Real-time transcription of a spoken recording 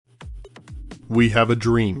We have a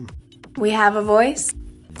dream. We have a voice.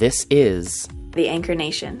 This is The Anchor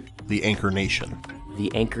Nation. The Anchor Nation. The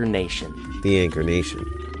Anchor Nation. The Anchor Nation.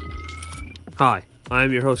 Hi, I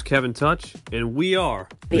am your host Kevin Touch, and we are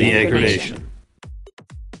The Anchor Nation.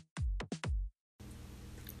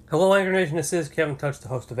 Hello, Anchor Nation. This is Kevin Touch, the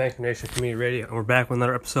host of Anchor Nation Community Radio, and we're back with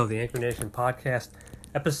another episode of the Anchor Nation podcast,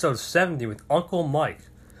 episode 70 with Uncle Mike.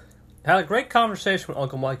 I had a great conversation with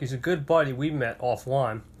Uncle Mike. He's a good buddy we met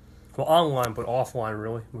offline. Well, online, but offline,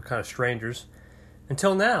 really. We're kind of strangers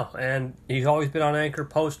until now. And he's always been on Anchor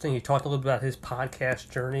posting. He talked a little bit about his podcast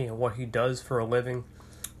journey and what he does for a living,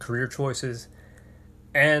 career choices,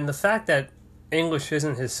 and the fact that English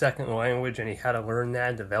isn't his second language and he had to learn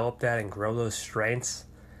that, develop that, and grow those strengths.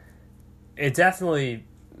 It definitely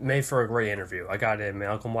made for a great interview. I got in,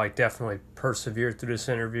 man. Uncle Mike definitely persevered through this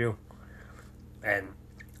interview and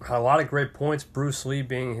had a lot of great points. Bruce Lee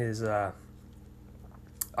being his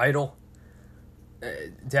idol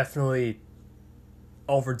definitely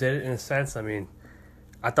overdid it in a sense. I mean,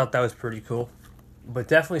 I thought that was pretty cool. But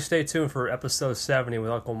definitely stay tuned for episode 70 with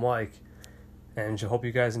Uncle Mike, and I hope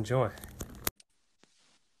you guys enjoy.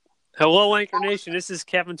 Hello, Anchor Nation. This is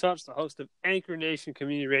Kevin Touch, the host of Anchor Nation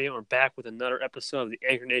Community Radio. We're back with another episode of the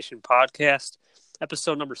Anchor Nation podcast,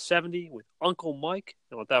 episode number 70 with Uncle Mike.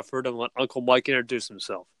 And without further ado, let Uncle Mike introduce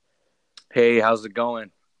himself. Hey, how's it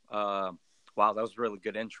going? Wow, that was a really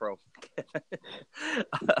good intro.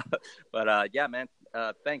 But yeah, man,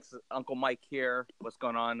 thanks. Uncle Mike here. What's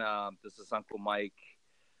going on? This is Uncle Mike,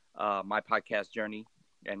 my podcast journey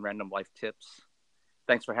and random life tips.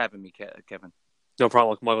 Thanks for having me, Kevin. No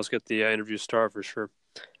problem, Uncle Mike. Let's get the interview started for sure.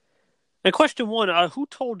 And question one, who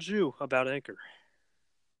told you about Anchor?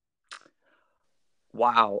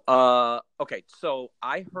 Wow. Okay, so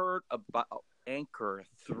I heard about Anchor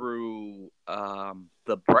through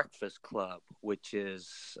the Breakfast Club, which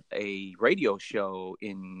is a radio show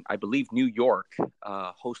in, I believe, New York,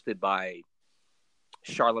 hosted by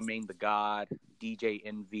Charlemagne the God, DJ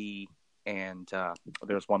Envy, and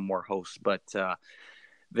there's one more host, but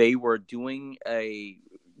they were doing a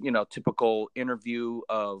typical interview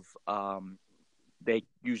of they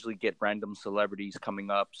usually get random celebrities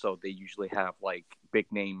coming up, so they usually have like big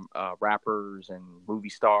name rappers and movie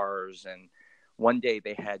stars. And one day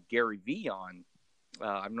they had Gary Vee on.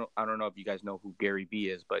 I don't know if you guys know who Gary Vee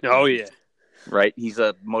is, but yeah, right. He's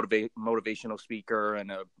a motivational speaker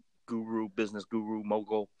and a guru, business guru,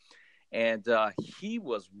 mogul, and he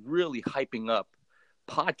was really hyping up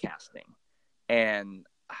podcasting and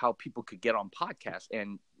how people could get on podcasts.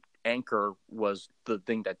 And Anchor was the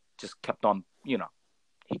thing that just kept on,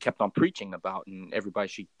 he kept on preaching about, and everybody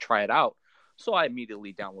should try it out. So I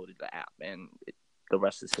immediately downloaded the app, and the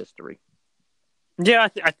rest is history. Yeah,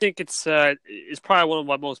 I think it's probably one of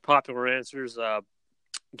my most popular answers.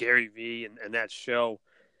 Gary Vee and that show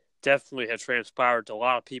definitely has transpired to a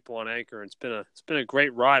lot of people on Anchor, and it's been a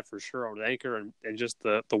great ride for sure on Anchor, and just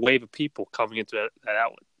the wave of people coming into that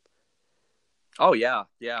outlet. Oh yeah.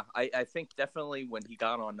 I think definitely when he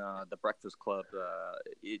got on the Breakfast Club,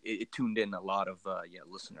 it tuned in a lot of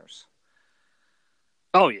listeners.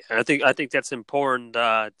 Oh yeah, I think that's important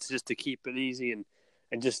just to keep it easy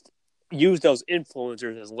and just use those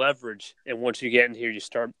influencers as leverage. And once you get in here, you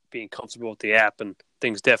start being comfortable with the app, and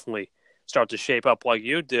things definitely start to shape up like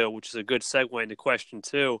you do, which is a good segue into question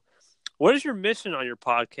two. What is your mission on your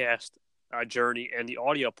podcast journey and the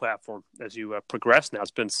audio platform as you progress now?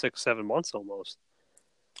 It's been 6-7 months almost.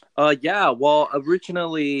 Yeah, well,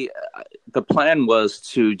 originally the plan was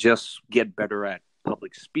to just get better at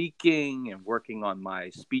public speaking and working on my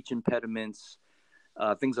speech impediments,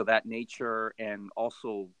 things of that nature, and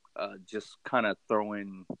also just kind of throw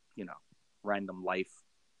in, random life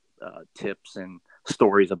tips and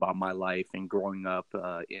stories about my life and growing up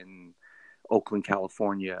in Oakland,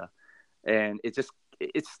 California. And it's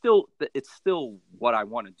still what I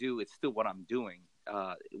want to do. It's still what I'm doing,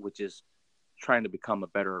 which is trying to become a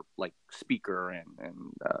better speaker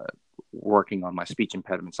and working on my speech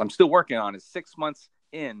impediments. I'm still working on it. 6 months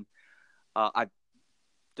in, I've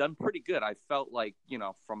done pretty good. I felt like,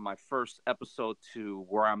 from my first episode to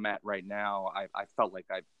where I'm at right now, I felt like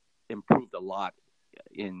I've improved a lot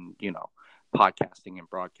in, podcasting and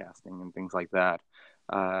broadcasting and things like that.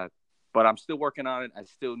 But I'm still working on it. I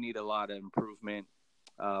still need a lot of improvement,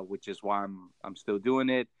 which is why I'm still doing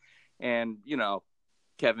it. And,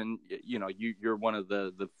 Kevin, you're one of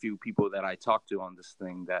the few people that I talk to on this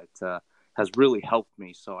thing that has really helped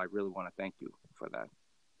me. So I really want to thank you for that.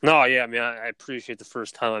 No, yeah, I mean, I appreciate the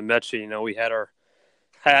first time I met you. We had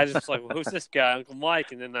I just like, well, who's this guy, Uncle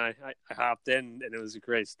Mike? And then I hopped in, and it was a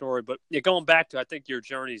great story. But yeah, going back to, I think your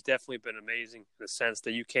journey's definitely been amazing in the sense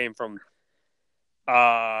that you came from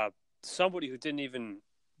somebody who didn't even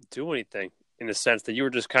do anything, in the sense that you were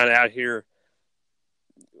just kind of out here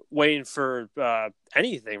waiting for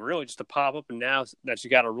anything really just to pop up, and now that you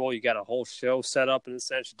got a role, you got a whole show set up in a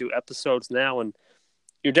sense. You do episodes now, and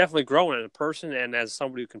you're definitely growing as a person and as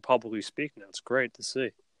somebody who can publicly speak now. It's great to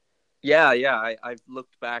see. Yeah. I've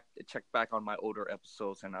checked back on my older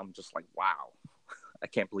episodes, and I'm just like, wow, I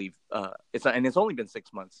can't believe it's only been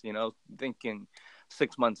 6 months. Thinking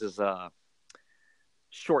 6 months is a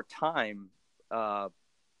short time, but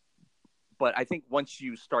I think once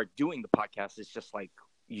you start doing the podcast, it's just like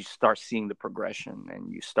you start seeing the progression,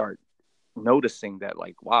 and you start noticing that,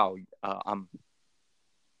 like, wow, I'm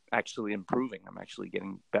actually improving. I'm actually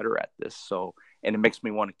getting better at this. So, and it makes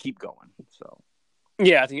me want to keep going. So,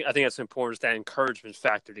 yeah, I think that's important. Is that encouragement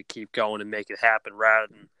factor to keep going and make it happen, rather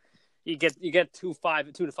than you get 2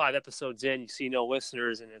 to 5 episodes in, you see no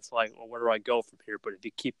listeners, and it's like, well, where do I go from here? But if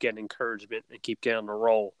you keep getting encouragement and keep getting on the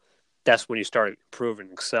roll, that's when you start improving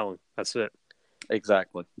and excelling. That's it.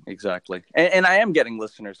 Exactly. And I am getting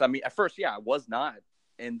listeners. I mean, at first, I was not.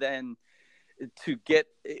 And then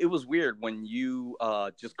it was weird when you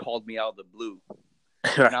just called me out of the blue.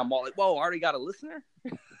 And I'm all like, whoa, I already got a listener?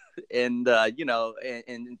 And,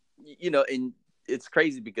 and it's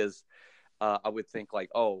crazy because I would think like,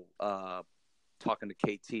 talking to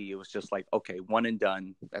KT, it was just like, okay, one and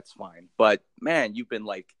done. That's fine. But, man, you've been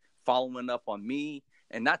like following up on me,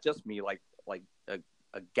 and not just me, like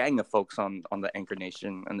a gang of folks on the Anchor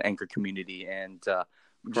Nation and the Anchor community, and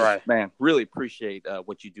right, man, really appreciate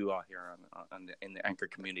what you do out here in the Anchor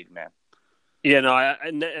community, man. Yeah, no, I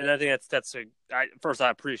think first I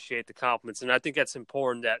appreciate the compliments, and I think that's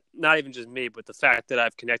important. That not even just me, but the fact that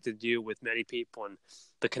I've connected you with many people, and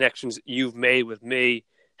the connections you've made with me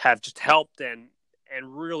have just helped and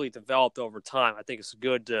really developed over time. I think it's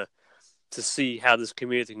good to see how this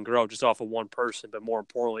community can grow just off of one person, but more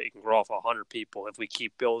importantly, it can grow off 100 people if we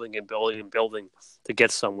keep building and building and building to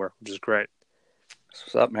get somewhere, which is great.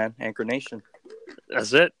 What's up, man? Anchor Nation.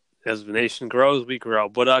 That's it. As the nation grows, we grow.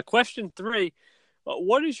 But question 3,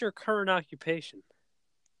 what is your current occupation?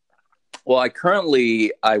 Well,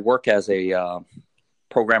 I work as a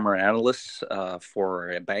programmer and analyst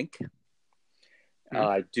for a bank.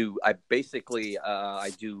 I do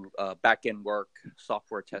back-end work,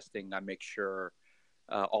 software testing. I make sure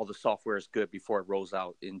all the software is good before it rolls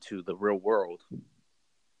out into the real world.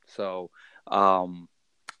 So, when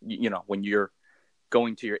you're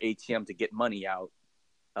going to your ATM to get money out,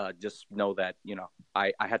 just know that,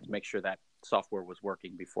 I had to make sure that software was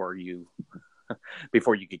working before you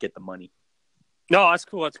could get the money. No, that's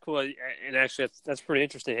cool. That's cool. And actually, that's pretty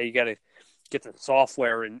interesting. Hey, you got to get the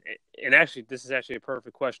software, and actually, this is actually a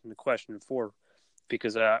perfect question for,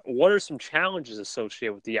 because what are some challenges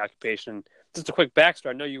associated with the occupation? Just a quick backstory.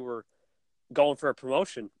 I know you were going for a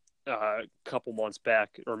promotion a couple months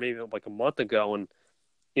back, or maybe like a month ago, and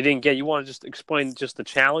you didn't get. You want to just explain just the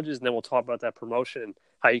challenges, and then we'll talk about that promotion and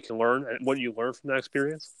how you can learn and what you learned from that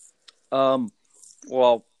experience. Well,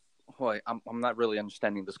 I'm not really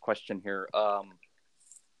understanding this question here.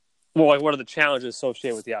 What are the challenges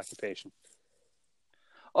associated with the occupation?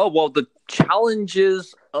 Oh, well, the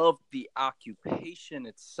challenges of the occupation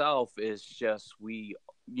itself is just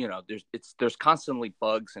there's constantly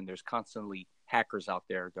bugs, and there's constantly hackers out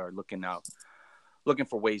there that are looking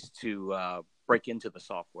for ways to break into the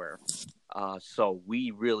software. So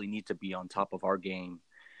we really need to be on top of our game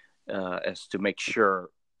as to make sure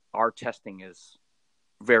our testing is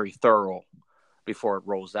very thorough before it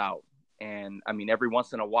rolls out. And I mean, every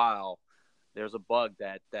once in a while, there's a bug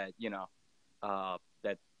that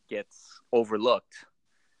gets overlooked,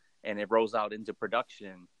 and it rolls out into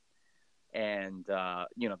production, and the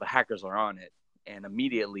hackers are on it, and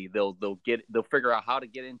immediately they'll figure out how to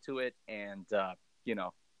get into it, and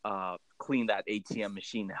clean that ATM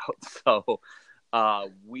machine out. So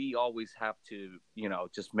we always have to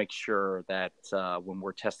just make sure that when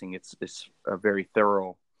we're testing, it's very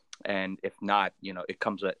thorough, and if not, it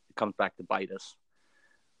comes back to bite us.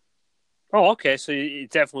 Oh, okay. So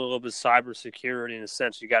it's definitely a little bit of cybersecurity in a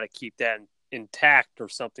sense. You got to keep that intact, or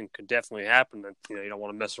something could definitely happen. That you don't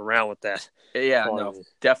want to mess around with that. Yeah, no,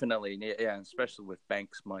 definitely. Yeah, especially with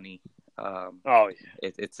banks' money.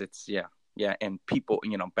 It's yeah, and people,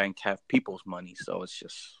 banks have people's money, so it's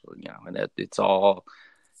just and it's all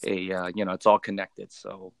it's all connected.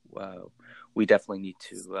 So we definitely need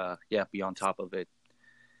to be on top of it.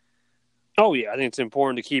 Oh yeah, I think it's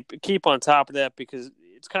important to keep on top of that, because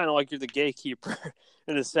it's kind of like you're the gatekeeper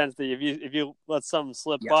in the sense that if you let something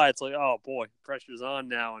slip Yes. by, it's like, oh boy, pressure's on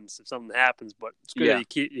now, and if something happens, but it's good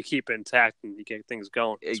that you keep it intact and you get things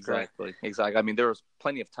going. It's great. Exactly. I mean, there was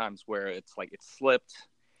plenty of times where it's like it slipped,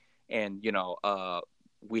 and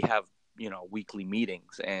we have weekly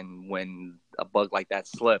meetings, and when a bug like that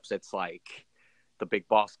slips, it's like the big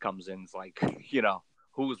boss comes in. It's like,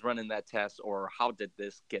 who was running that test, or how did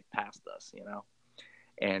this get past us?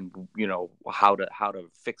 And how to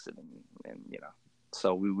fix it, and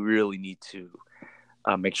so we really need to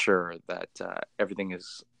make sure that everything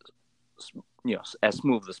is as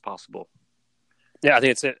smooth as possible. Yeah, I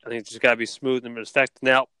think it's it. I think it's just got to be smooth and effective.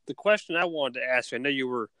 Now, the question I wanted to ask you, I know you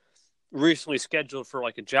were recently scheduled for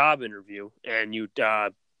like a job interview, and you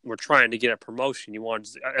were trying to get a promotion. You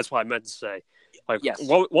wanted that's what I meant to say. Like, yes.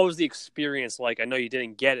 What was the experience like? I know you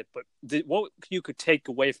didn't get it, but what you could take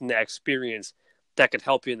away from that experience that could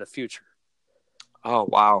help you in the future? Oh,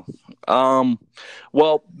 wow.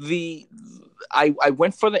 Well, I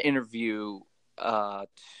went for the interview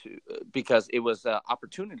because it was an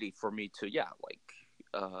opportunity for me to,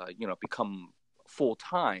 become full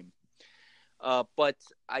time. But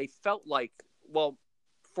I felt like, well,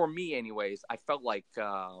 for me anyways, I felt like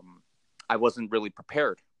I wasn't really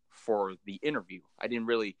prepared for the interview. I didn't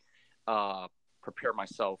really prepare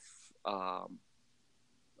myself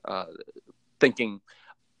thinking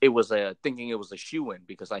it was a shoo-in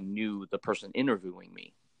because I knew the person interviewing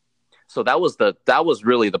me. So that was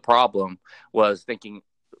really the problem, was thinking,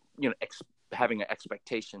 having an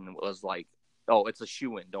expectation was like, oh, it's a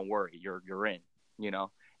shoo-in, don't worry, you're in,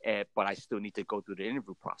 but I still need to go through the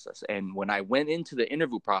interview process. And when I went into the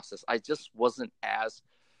interview process, I just wasn't as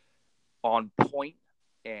on point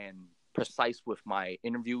and precise with my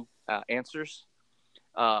interview answers,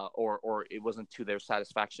 or it wasn't to their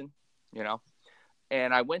satisfaction,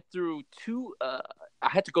 And I went through I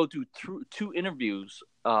had to go through two interviews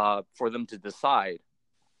for them to decide.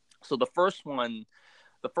 So the first one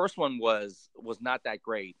was not that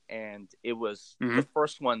great, and it was the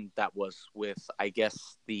first one that was with, I guess,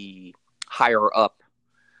 the higher up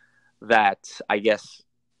that I guess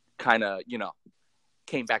kind of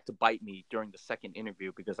came back to bite me during the second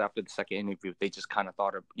interview, because after the second interview they just kind of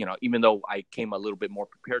thought of, even though I came a little bit more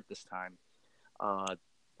prepared this time,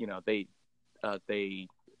 they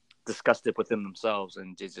discussed it within themselves,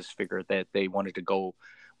 and they just figured that they wanted to go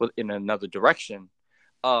in another direction.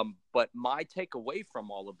 But my takeaway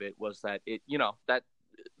from all of it was that that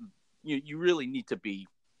you really need to be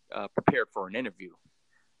prepared for an interview.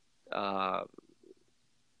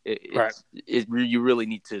 You really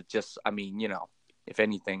need to just, if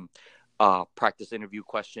anything, practice interview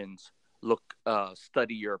questions,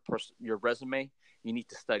 study your resume. You need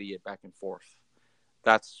to study it back and forth.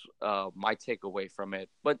 That's my takeaway from it.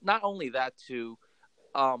 But not only that, too,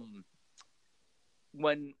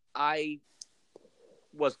 when I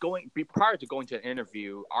was prior to going to an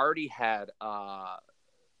interview, I already had,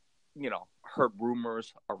 heard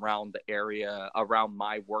rumors around the area, around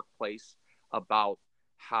my workplace, about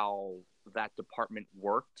how that department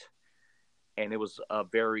worked. And it was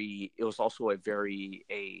also a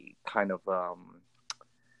kind of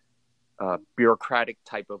bureaucratic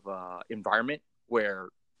type of environment, where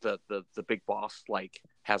the big boss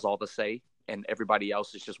has all the say, and everybody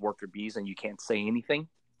else is just worker bees, and you can't say anything.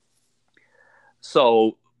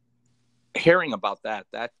 So hearing about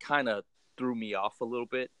that kind of threw me off a little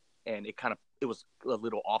bit, and it was a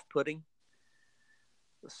little off-putting.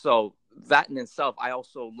 So that in itself, I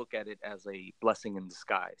also look at it as a blessing in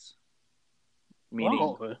disguise.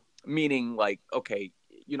 Meaning like, okay,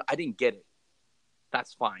 I didn't get it.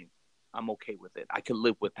 That's fine. I'm okay with it. I could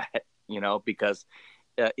live with that, because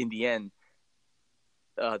in the end,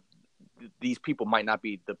 these people might not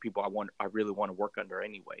be the people I really want to work under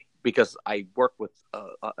anyway, because I work with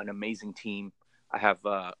an amazing team. I have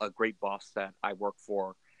a great boss that I work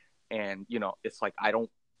for, and it's like I don't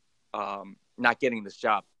not getting this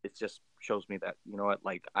job. It just shows me that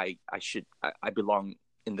I belong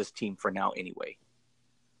in this team for now anyway.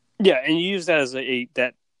 Yeah, and you use that as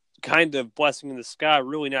that kind of blessing in the sky.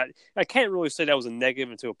 Really not. I can't really say that was a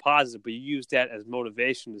negative into a positive, but you use that as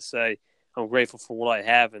motivation to say, I'm grateful for what I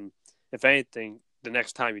have, and if anything, the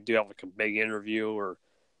next time you do have like a big interview, or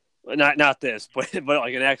not this, but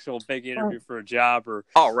like an actual big interview for a job, or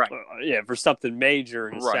for something major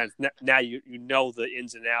in a sense. Now you know the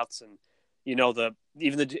ins and outs, and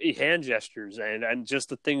even the hand gestures and just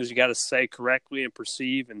the things you got to say correctly and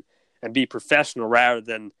perceive and be professional, rather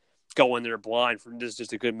than go in there blind. This is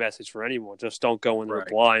just a good message for anyone. Just don't go in there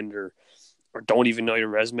blind, or don't even know your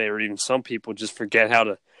resume, or even some people just forget how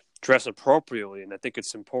to dress appropriately. And I think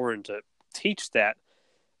it's important to teach that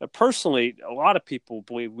personally, a lot of people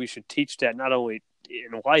believe we should teach that not only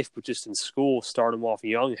in life, but just in school, start them off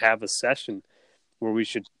young, have a session where we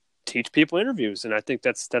should teach people interviews. And I think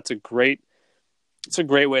that's a great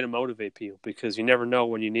way to motivate people, because you never know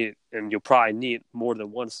when you need it, and you'll probably need it more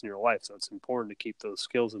than once in your life. So it's important to keep those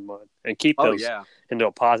skills in mind and keep those into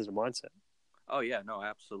a positive mindset. Oh yeah, no,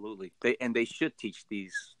 absolutely. They should teach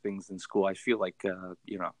these things in school. I feel like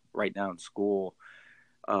right now in school,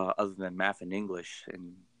 other than math and English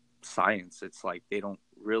and science, it's like they don't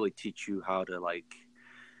really teach you how to like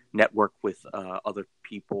network with other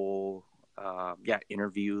people,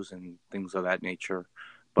 interviews and things of that nature.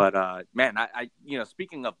 But man, I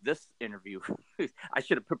speaking of this interview, I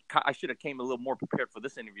should have came a little more prepared for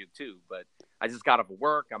this interview too. But I just got off of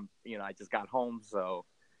work. I just got home, so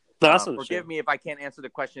forgive me if I can't answer the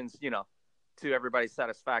questions, to everybody's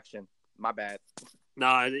satisfaction. My bad.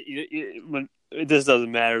 No, this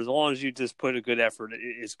doesn't matter. As long as you just put a good effort,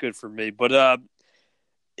 it's good for me. But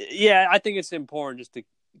I think it's important just to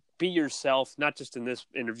be yourself, not just in this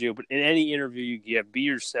interview, but in any interview you give. Be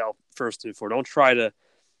yourself first and foremost. Don't try to,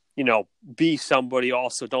 be somebody.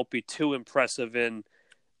 Also, don't be too impressive in,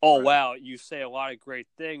 wow, you say a lot of great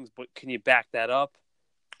things, but can you back that up?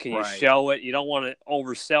 Can you show it? You don't want to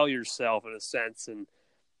oversell yourself in a sense, and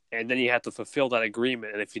then you have to fulfill that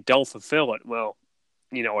agreement. And if you don't fulfill it, well,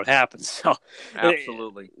 what happens. So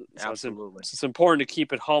absolutely. It's important to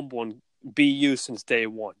keep it humble and be you since day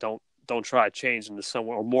one. Don't try to change into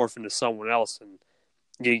someone or morph into someone else, and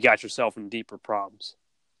you got yourself in deeper problems.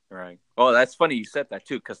 Right. Oh, that's funny you said that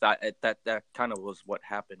too, because that kind of was what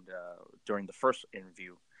happened during the first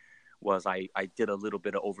interview. Was I did a little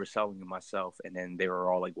bit of overselling of myself, and then they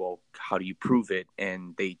were all like, well, how do you prove it?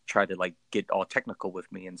 And they tried to like get all technical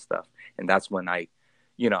with me and stuff. And that's when I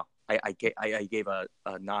gave a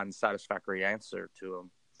non-satisfactory answer to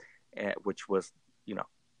them, which was,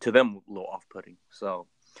 to them a little off-putting. So,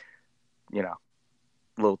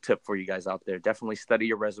 little tip for you guys out there. Definitely study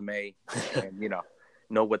your resume and,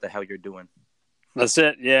 know what the hell you're doing. That's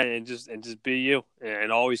it. Yeah. And just be you,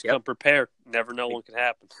 and always come prepared. Never know what can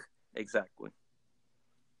happen. Exactly.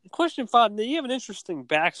 Question 5. Now, you have an interesting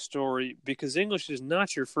backstory because English is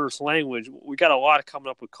not your first language. We got a lot coming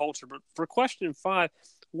up with culture, but for question 5,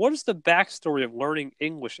 what is the backstory of learning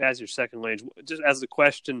English as your second language? Just as the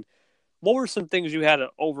question, what were some things you had to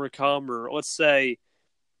overcome, or let's say,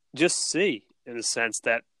 just see in a sense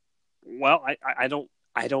that, well, I don't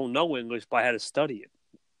know English, but I had to study it.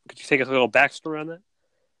 Could you take us a little backstory on that?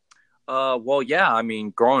 Well, yeah. I mean,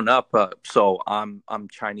 growing up, so I'm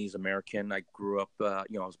Chinese American. I grew up, I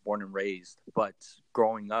was born and raised. But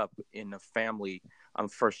growing up in a family, I'm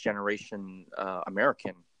first generation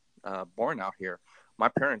American, born out here. My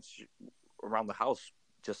parents around the house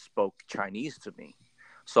just spoke Chinese to me.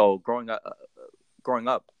 So growing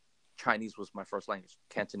up, Chinese was my first language.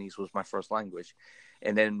 Cantonese was my first language.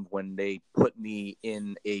 And then when they put me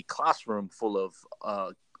in a classroom full of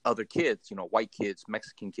other kids, white kids,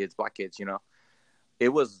 Mexican kids, black kids, it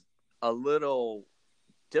was a little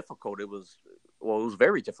difficult. It was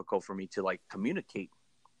very difficult for me to like communicate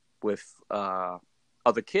with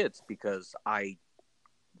other kids because I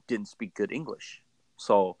didn't speak good English.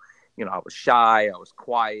 So, I was shy, I was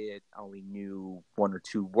quiet, I only knew 1 or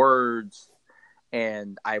 2 words,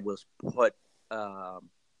 and I was put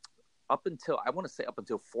up until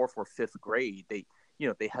 4th or 5th grade. They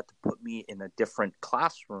had to put me in a different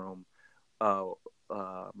classroom called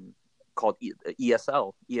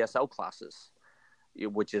ESL classes,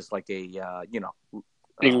 which is like a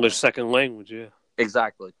English second language. Yeah,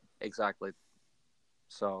 exactly.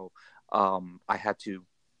 So I had to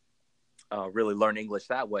really learn English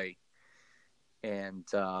that way, and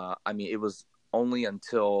it was only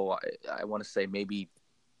until I want to say maybe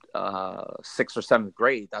 6th or 7th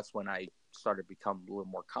grade that's when I started to become a little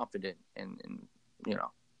more confident and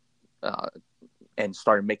and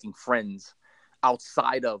started making friends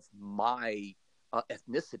outside of my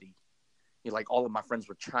ethnicity. Like all of my friends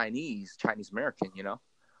were Chinese American,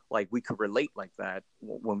 like we could relate like that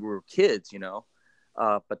when we were kids,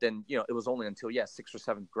 but then, it was only until 6th or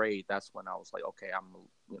 7th grade. That's when I was like, okay,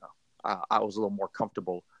 I was a little more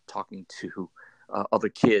comfortable talking to other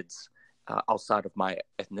kids outside of my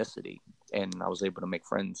ethnicity, and I was able to make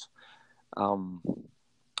friends.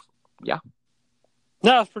 Yeah.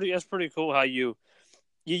 No, that's pretty cool how you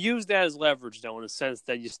use that as leverage, though, in a sense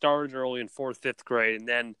that you started early in 4th, 5th grade, and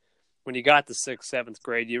then when you got to 6th, 7th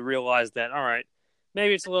grade, you realized that, all right,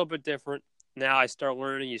 maybe it's a little bit different. Now I start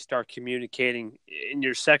learning, you start communicating in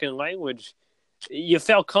your second language. You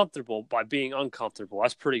felt comfortable by being uncomfortable.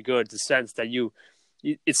 That's pretty good, the sense that you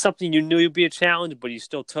it's something you knew would be a challenge, but you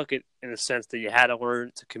still took it in the sense that you had to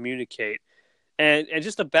learn to communicate. And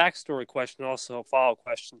just a backstory question, also a follow-up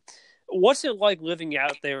question. What's it like living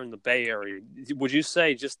out there in the Bay Area? Would you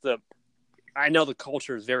say I know the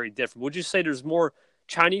culture is very different. Would you say there's more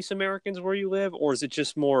Chinese Americans where you live, or is it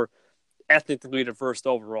just more ethnically diverse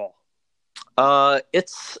overall?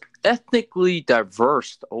 It's ethnically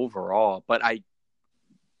diverse overall, but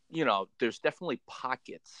there's definitely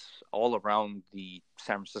pockets all around the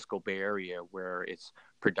San Francisco Bay Area where it's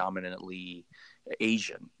predominantly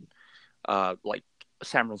Asian. Like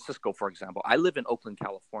San Francisco, for example. I live in Oakland,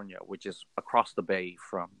 California, which is across the bay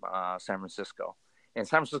from San Francisco. And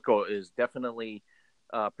San Francisco is definitely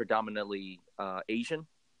predominantly Asian.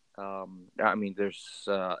 There's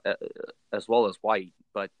as well as white,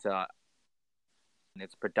 but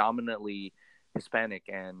it's predominantly Hispanic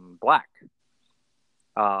and Black,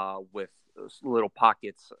 with little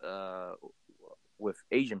pockets with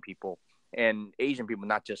Asian people. And Asian people,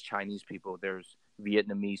 not just Chinese people. There's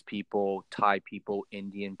Vietnamese people, Thai people,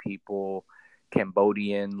 Indian people,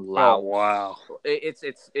 Cambodian, Laos. Oh, wow.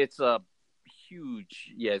 It's a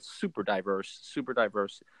huge, it's super diverse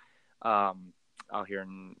out here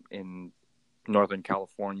in Northern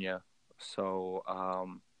California. So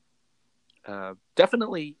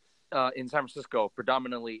definitely in San Francisco,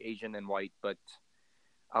 predominantly Asian and white, but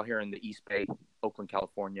out here in the East Bay, Oakland,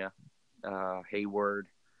 California, Hayward,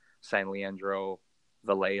 San Leandro,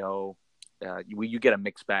 Vallejo, you get a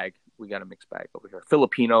mixed bag. We got a mixed bag over here.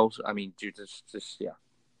 Filipinos, it's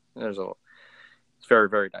very,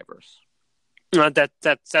 very diverse.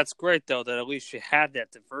 That's great though. That at least you had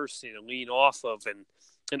that diversity to lean off of and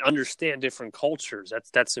understand different cultures.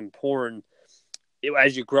 That's important.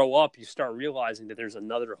 As you grow up, you start realizing that there's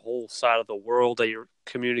another whole side of the world that you're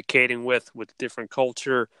communicating with different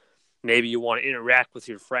culture. Maybe you want to interact with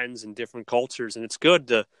your friends in different cultures, and it's good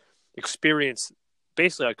to experience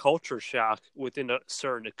basically a culture shock within a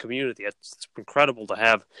certain community. It's incredible to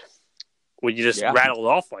have when you just rattled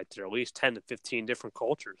off right there, at least 10 to 15 different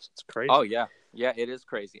cultures. It's crazy. Oh yeah. Yeah, it is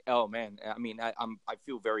crazy. Oh man. I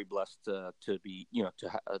feel very blessed to be,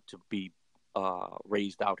 to be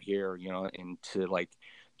raised out here, and to like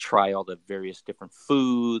try all the various different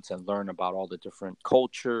foods and learn about all the different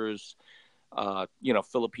cultures.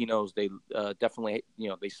 Filipinos, they definitely,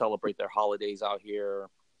 they celebrate their holidays out here.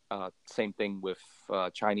 Same thing with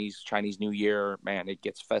Chinese New Year. Man, it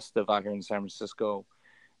gets festive out here in San Francisco.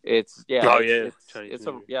 It's great.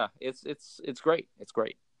 It's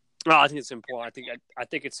great. Well, I think it's important. I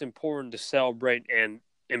think it's important to celebrate and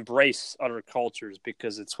embrace other cultures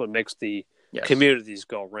because it's what makes the communities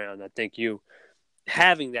go around. I think you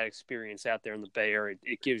having that experience out there in the Bay Area,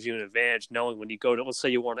 it gives you an advantage knowing when you go to, let's say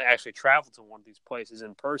you want to actually travel to one of these places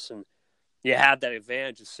in person, you have that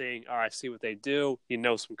advantage of seeing, all right, see what they do,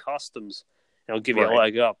 some customs, and it'll give you a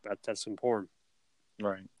leg up. That's important.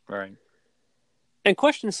 Right. And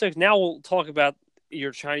question 6, now we'll talk about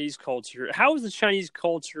your Chinese culture. How has the Chinese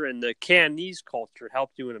culture and the Cantonese culture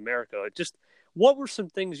helped you in America? Just what were some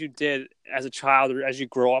things you did as a child or as you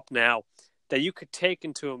grow up now that you could take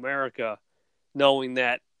into America knowing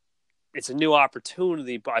that it's a new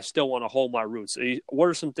opportunity, but I still want to hold my roots? What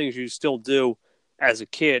are some things you still do as a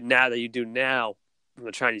kid now that you do now from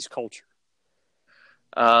the Chinese culture?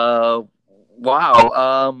 Wow.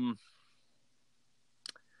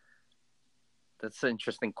 That's an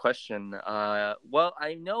interesting question. Well,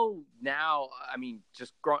 I know now,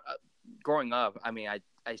 just growing up, I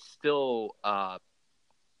still, I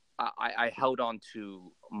held on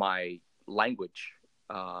to my language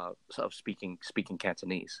of speaking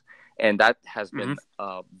Cantonese. And that has been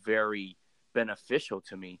very beneficial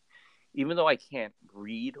to me. Even though I can't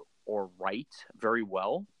read or write very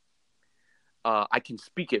well, I can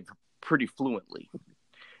speak it pretty fluently.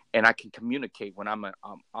 And I can communicate when I'm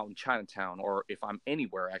out in Chinatown or if I'm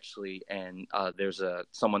anywhere actually, and there's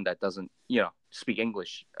someone that doesn't, speak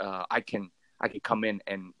English. I can come in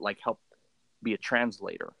and like help be a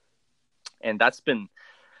translator, and that's been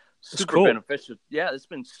super beneficial. Yeah, it's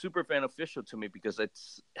been super beneficial to me because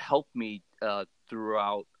it's helped me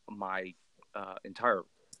throughout my entire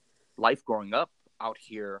life growing up out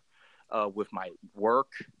here with my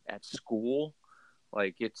work at school.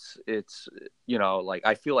 Like it's I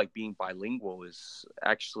feel like being bilingual is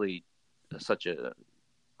actually such a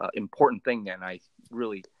important thing, and I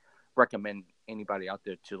really recommend anybody out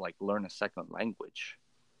there to like learn a second language,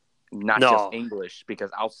 not just English,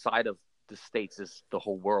 because outside of the States is the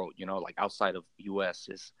whole world. Like outside of U.S.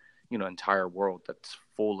 is entire world that's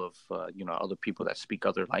full of other people that speak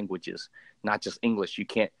other languages, not just English. You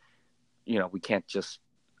can't we can't just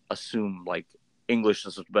assume like English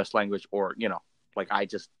is the best language or like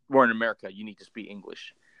we're in America, you need to speak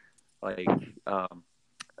English. Like,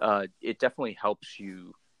 it definitely helps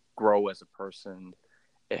you grow as a person.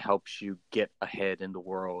 It helps you get ahead in the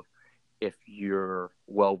world if you're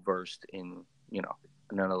well versed in,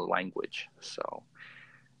 another language. So,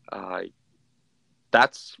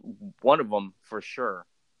 that's one of them for sure.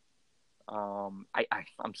 I'm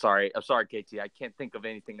sorry, KT. I can't think of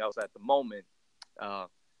anything else at the moment. No,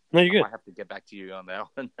 you're good. I have to get back to you on that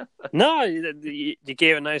one. No, you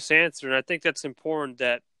gave a nice answer, and I think that's important.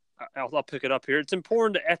 That I'll pick it up here. It's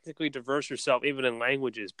important to ethnically diverse yourself, even in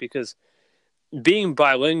languages, because being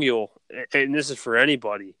bilingual, and this is for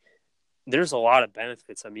anybody, there's a lot of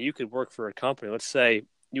benefits. I mean, you could work for a company. Let's say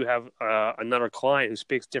you have another client who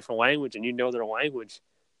speaks different language, and you know their language.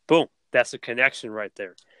 Boom, that's a connection right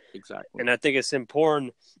there. Exactly. And I think it's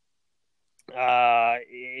important.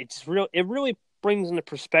 It really brings into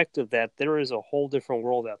perspective that there is a whole different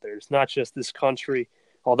world out there. It's not just this country.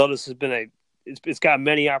 Although this has been it's got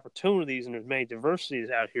many opportunities and there's many diversities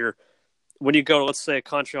out here. When you go to, let's say, a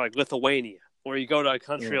country like Lithuania, or you go to a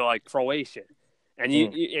country like Croatia, and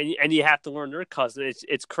you have to learn their customs,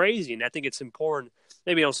 it's crazy. And I think it's important.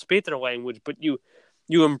 Maybe you don't speak their language, but you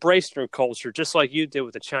embrace their culture just like you did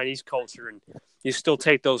with the Chinese culture, and you still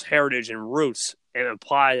take those heritage and roots and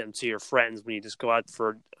apply them to your friends when you just go out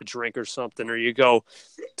for a drink or something, or you go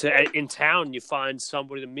in town and you find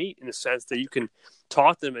somebody to meet, in the sense that you can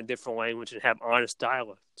talk to them in different language and have honest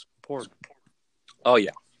dialogue. It's important. Oh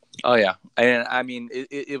yeah. And I mean,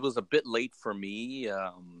 it was a bit late for me,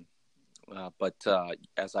 but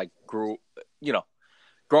as I grew,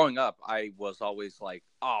 growing up, I was always like,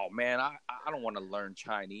 oh man, I don't want to learn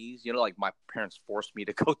Chinese. Like my parents forced me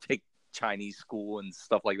to go take Chinese school and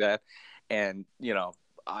stuff like that. And,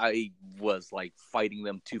 I was like fighting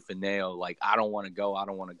them tooth and nail. Like, I don't want to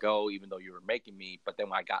go, even though you were making me. But then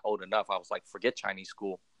when I got old enough, I was like, forget Chinese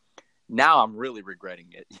school. Now I'm really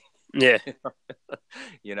regretting it. Yeah.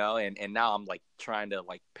 And now I'm like trying to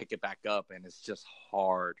like pick it back up, and it's just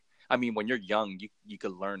hard. I mean, when you're young, you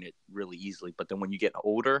could learn it really easily. But then when you get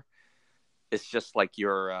older, it's just like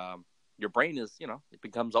your brain is, it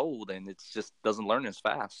becomes old, and it just doesn't learn as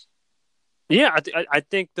fast. Yeah, I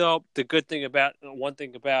think, though, one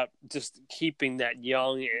thing about just keeping that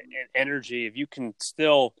young and energy, if you can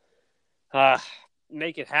still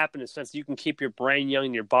make it happen, in the sense that you can keep your brain young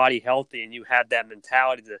and your body healthy, and you have that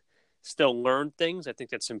mentality to still learn things, I think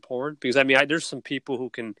that's important. Because, I mean, there's some people who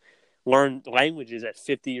can learn languages at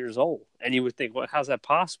 50 years old, and you would think, well, how's that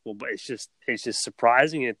possible? But it's just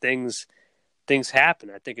surprising, and things happen.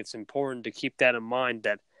 I think it's important to keep that in mind,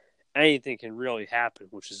 that anything can really happen,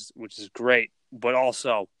 which is great. But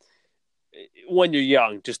also, when you're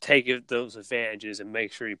young, just take those advantages and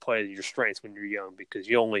make sure you play to your strengths when you're young, because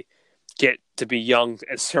you only get to be young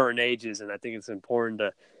at certain ages. And I think it's important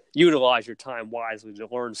to utilize your time wisely to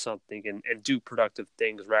learn something and do productive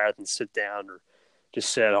things, rather than sit down or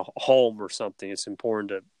just sit at home or something. It's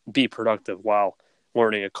important to be productive while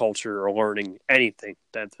learning a culture or learning anything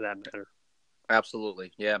to that matter.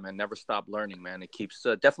 Absolutely. Yeah, man. Never stop learning, man. It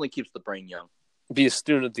definitely keeps the brain young. Be a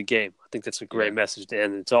student of the game. I think that's a great message to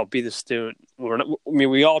end. It's all be the student.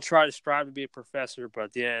 We all try to strive to be a professor, but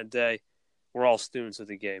at the end of the day, we're all students of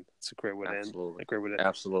the game. It's a great way to end. Absolutely. A great way to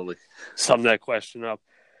Absolutely. sum that question up.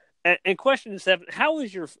 And question 7, how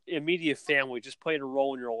has your immediate family just played a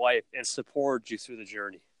role in your life and supported you through the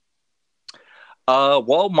journey?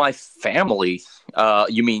 Well, my family.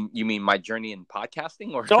 You mean my journey in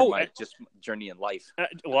podcasting, or my just journey in life?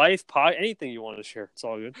 Life, anything you want to share. It's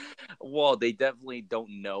all good. Well, they definitely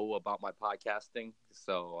don't know about my podcasting,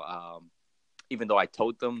 so even though I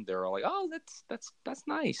told them, they're all like, "Oh, that's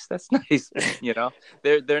nice. That's nice."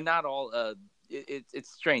 They're not all.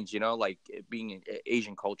 It's strange, like being in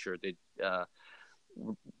Asian culture. They,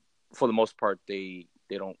 for the most part, they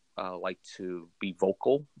don't like to be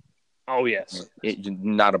vocal. Oh yes,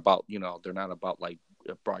 not about they're not about like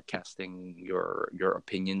broadcasting your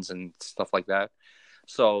opinions and stuff like that.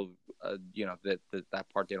 So that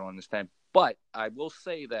part they don't understand. But I will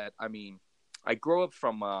say that I grew up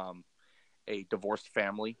from a divorced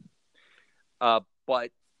family,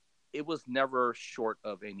 but it was never short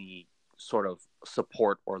of any sort of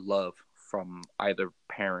support or love from either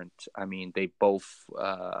parent. I mean, they both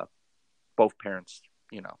parents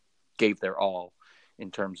gave their all in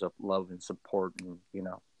terms of love and support, and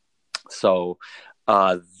so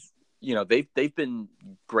they've been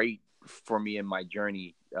great for me in my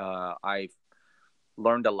journey. I've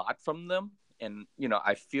learned a lot from them, and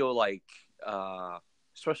I feel like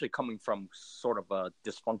especially coming from sort of a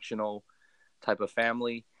dysfunctional type of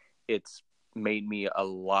family, it's made me a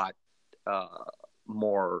lot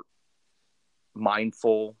more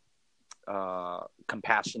mindful,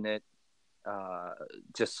 compassionate. I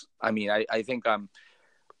think I'm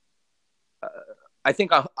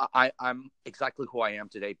exactly who I am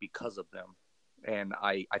today because of them, and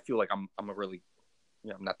I feel like I'm a really,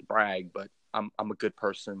 not to brag, but I'm a good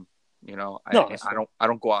person. I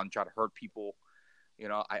don't go out and try to hurt people.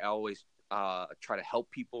 I always try to help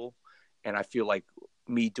people, and I feel like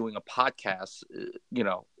me doing a podcast,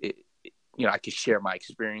 I can share my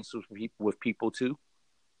experiences with people too,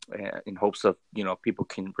 in hopes of people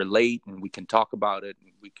can relate and we can talk about it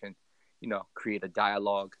and we can create a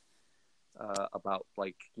dialogue about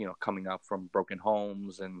coming up from broken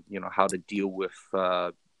homes and how to deal with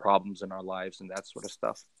problems in our lives and that sort of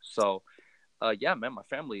stuff. So man, my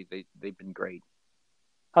family, they've been great.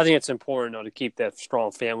 I think it's important though to keep that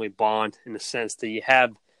strong family bond in the sense that you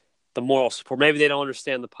have the moral support. Maybe they don't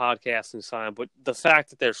understand the podcasting side, but the fact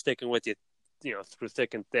that they're sticking with you, through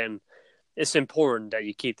thick and thin, it's important that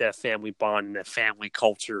you keep that family bond and that family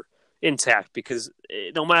culture intact, because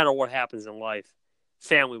no matter what happens in life,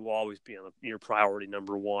 family will always be your priority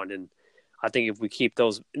number one. And I think if we keep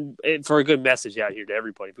those, for a good message out here to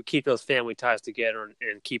everybody, if we keep those family ties together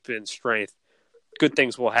and keep it in strength, good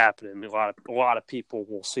things will happen. And a lot of people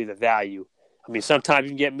will see the value. I mean, sometimes you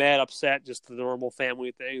can get mad, upset, just the normal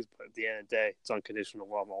family things, but at the end of the day, it's unconditional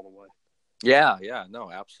love all the way. Yeah,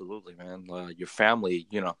 no, absolutely, man. Your family,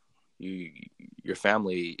 your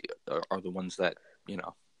family are the ones that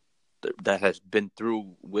that has been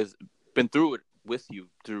through it with you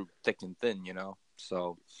through thick and thin.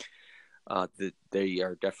 So they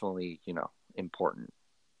are definitely important.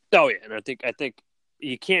 Oh yeah, and I think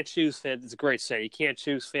you can't choose family. It's a great saying. You can't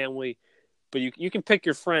choose family, but you can pick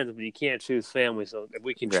your friends, but you can't choose family. So if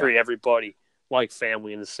we can treat everybody like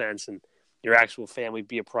family in a sense, and your actual family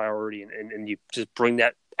be a priority, and you just bring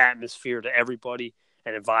that atmosphere to everybody,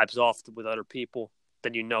 and it vibes off with other people,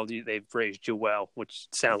 then they've raised you well, which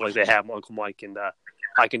sounds like they have, Uncle Mike. And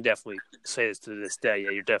I can definitely say this to this day. Yeah,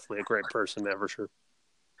 you're definitely a great person, man, for sure.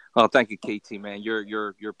 Oh, thank you, KT, man.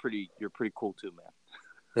 You're pretty cool too, man.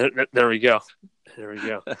 There we go.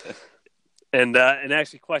 And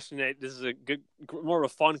actually, question 8. This is more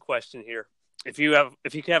of a fun question here. If you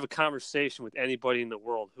could have a conversation with anybody in the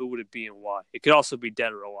world, who would it be and why? It could also be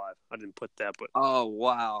dead or alive. I didn't put that, but oh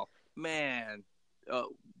wow, man,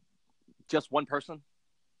 just one person.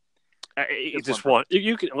 Just one.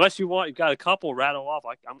 You can, unless you want. You got a couple rattle off.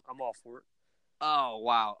 I'm all for it. Oh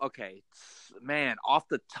wow. Okay, man. Off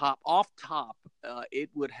top,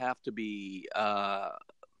 it would have to be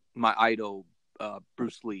my idol,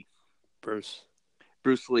 Bruce Lee.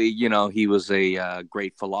 Bruce Lee, he was a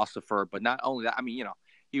great philosopher, but not only that, I mean,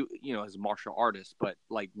 he as a martial artist, but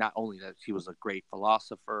not only that, he was a great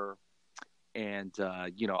philosopher, and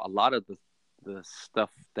a lot of the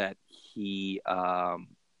stuff that he, a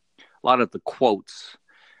lot of the quotes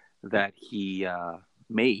that he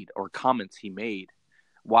made or comments he made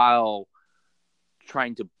while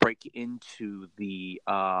trying to break into the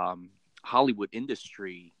Hollywood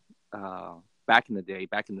industry back in the day,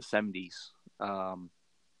 back in the 70s.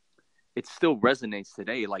 It still resonates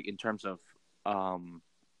today, in terms of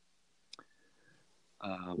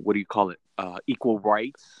what do you call it? Equal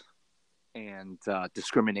rights and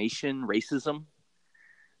discrimination, racism,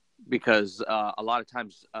 because a lot of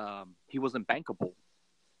times he wasn't bankable.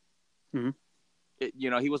 Mm-hmm.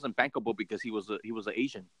 He wasn't bankable because he was an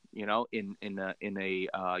Asian, in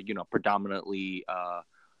a predominantly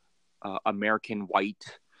American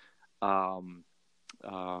white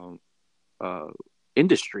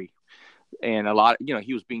industry, and a lot,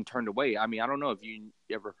 he was being turned away. I mean, I don't know if you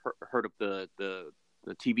ever heard of the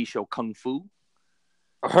TV show Kung Fu.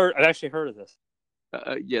 I've actually heard of this.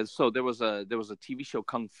 Yeah, so there was a TV show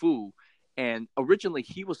Kung Fu, and originally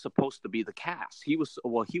he was supposed to be the cast. He was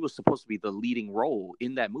supposed to be the leading role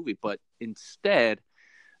in that movie, but instead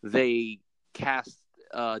they cast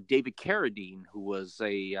David Carradine, who was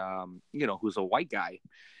who's a white guy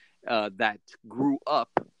that grew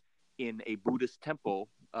up in a Buddhist temple,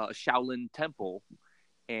 a Shaolin temple,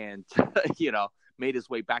 and made his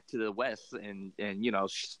way back to the West, and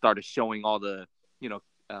started showing all the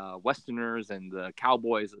Westerners and the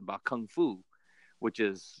cowboys about Kung Fu, which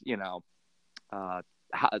is that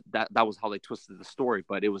was how they twisted the story.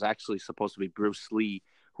 But it was actually supposed to be Bruce Lee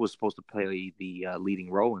who was supposed to play the leading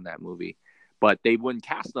role in that movie, but they wouldn't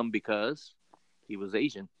cast him because he was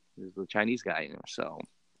Asian. He was the Chinese guy, so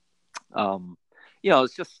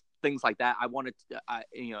it's just things like that. I wanted to,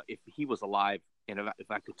 if he was alive and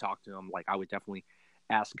if I could talk to him, I would definitely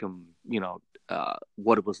ask him,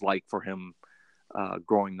 what it was like for him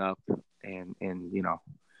growing up, and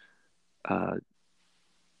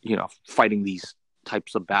fighting these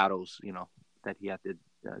types of battles, that he had to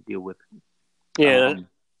deal with. Yeah,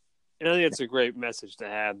 and I think it's a great message to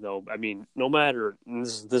have, though. I mean, no matter,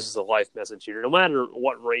 this is a life message here, no matter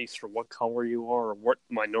what race or what color you are or what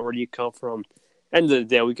minority you come from, end of the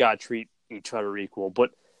day, we got to treat each other equal.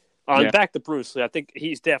 But back to Bruce Lee, I think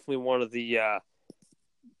he's definitely one of the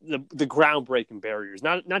groundbreaking barriers,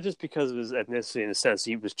 not just because of his ethnicity in the sense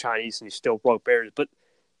he was Chinese and he still broke barriers, but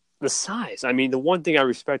the size. I mean, the one thing I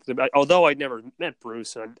respected about, although I'd never met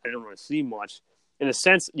Bruce and I didn't really see much, in a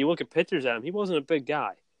sense, you look at pictures at him, he wasn't a big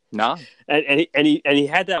guy. No, and he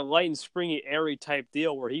had that light and springy, airy type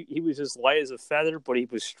deal where he was just light as a feather, but he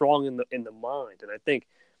was strong in the mind. And I think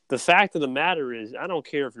the fact of the matter is, I don't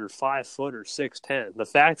care if you're 5 foot or 6'10". The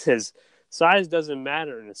fact is, size doesn't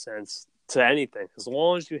matter in a sense to anything, as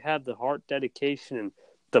long as you have the heart, dedication, and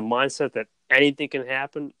the mindset that anything can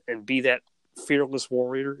happen, and be that fearless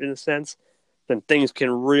warrior in a sense, then things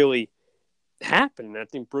can really happen. And I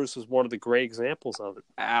think Bruce was one of the great examples of it.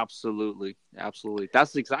 Absolutely.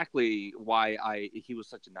 That's exactly why he was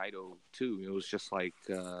such an idol too. It was just like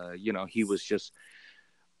he was just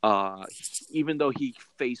even though he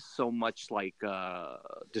faced so much like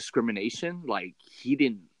discrimination, like he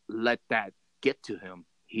didn't let that get to him.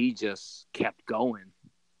 He just kept going,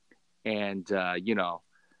 and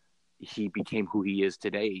he became who he is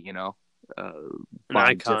today. An by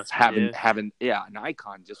icon. just having an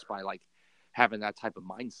icon, just by like having that type of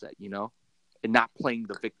mindset, and not playing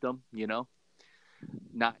the victim,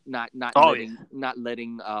 not letting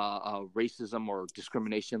racism or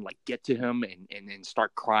discrimination like get to him and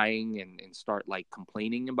start crying and start like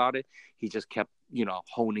complaining about it. He just kept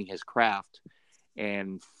honing his craft,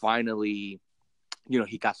 and finally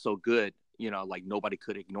he got so good, like nobody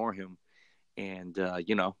could ignore him, and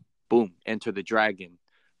boom, Enter the Dragon,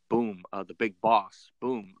 boom, The Big Boss,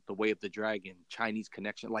 boom, The Way of the Dragon, Chinese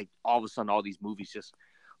Connection. Like all of a sudden, all these movies just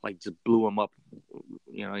blew him up.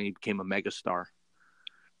 He became a megastar.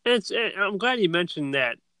 I'm glad you mentioned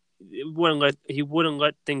that. He wouldn't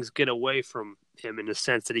let things get away from him in the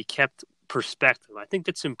sense that he kept perspective. I think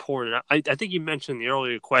that's important. I think you mentioned in the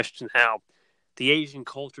earlier question how the Asian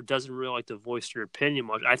culture doesn't really like to voice their opinion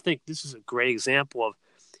much. I think this is a great example of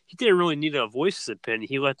he didn't really need to voice his opinion.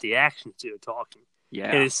 He let the actions do the talking.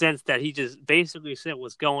 Yeah. In the sense that he just basically said,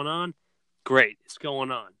 what's going on? Great, it's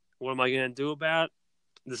going on. What am I going to do about it?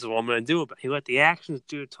 This is what I'm going to do about it. He let the actions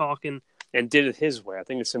do the talking and did it his way. I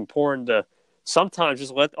think it's important to sometimes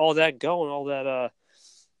just let all that go and all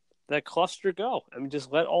that cluster go. I mean,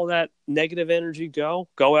 just let all that negative energy go.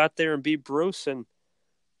 Go out there and be Bruce, and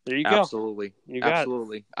there you go. Absolutely.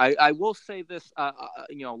 Absolutely. I will say this,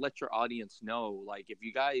 let your audience know, like, if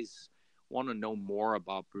you guys want to know more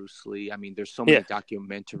about Bruce Lee, I mean, there's so many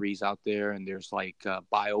documentaries out there, and there's like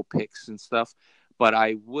biopics and stuff. But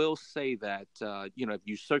I will say that, if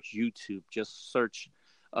you search YouTube, just search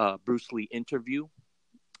Bruce Lee interview,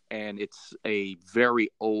 and it's a very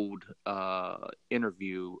old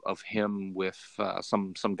interview of him with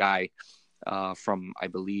some guy from, I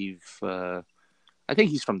believe, I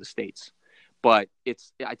think he's from the States, but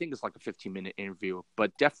I think it's like a 15-minute interview.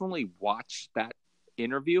 But definitely watch that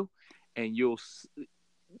interview, and you'll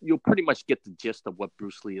pretty much get the gist of what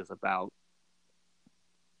Bruce Lee is about.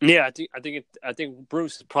 Yeah, I think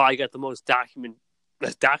Bruce has probably got the most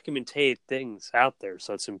documented things out there.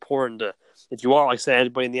 So it's important to, if you are, like I said,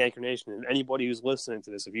 anybody in the Anchor Nation and anybody who's listening to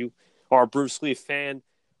this, if you are a Bruce Lee fan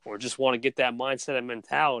or just want to get that mindset and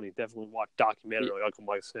mentality, definitely watch documentary, like Uncle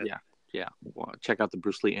Mike said. Yeah. Well, check out the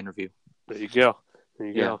Bruce Lee interview. There you go.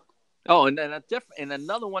 Oh, and then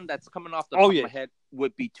another one that's coming off the top of my head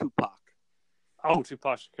would be Tupac. Oh,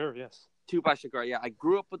 Tupac Shakur, yes. Tupac Shakur, yeah. I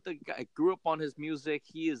grew up on his music.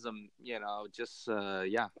 He is,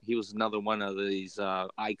 he was another one of these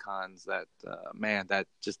icons that, that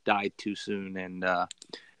just died too soon. And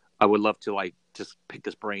I would love to, like, just pick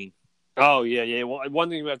his brain. Oh, yeah. Well, one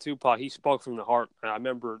thing about Tupac, he spoke from the heart. I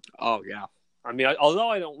remember. Oh, yeah. I mean, although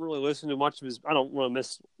I don't really listen to much of his, I don't really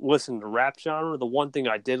listen to rap genre. The one thing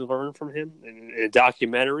I did learn from him in a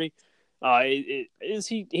documentary is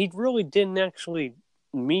he really didn't actually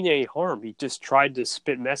mean any harm. He just tried to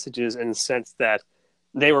spit messages in the sense that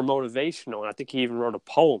they were motivational. And I think he even wrote a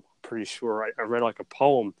poem. I'm pretty sure I read like a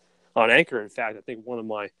poem on Anchor. In fact, I think one of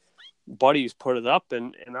my buddies put it up,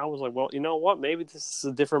 and I was like, well, you know what? Maybe this is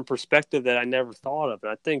a different perspective that I never thought of.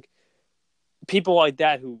 And I think people like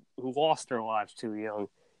that who lost their lives too young,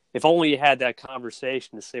 if only you had that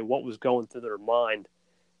conversation to say what was going through their mind,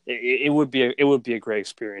 it would be a great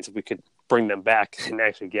experience if we could bring them back and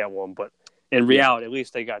actually get one. But in reality, at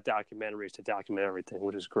least they got documentaries to document everything,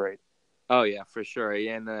 which is great. Oh yeah, for sure.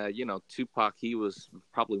 And Tupac, he was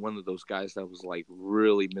probably one of those guys that was like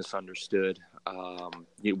really misunderstood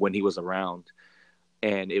when he was around,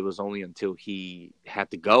 and it was only until he had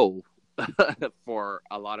to go for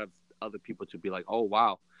a lot of other people to be like, "Oh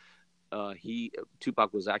wow,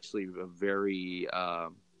 Tupac was actually a very,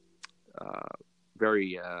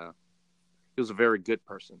 very. He was a very good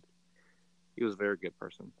person. He was a very good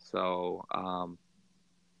person." So.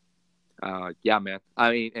 Yeah, man.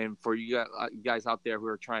 I mean, and for you guys out there who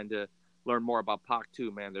are trying to learn more about Pac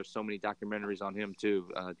too, man, there's so many documentaries on him too.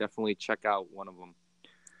 Definitely check out one of them.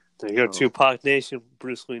 There you go, Tupac Nation,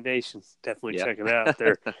 Bruce Lee Nation. Definitely check it out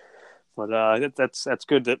there. But that's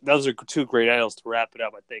good. Those are two great idols to wrap it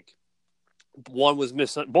up. I think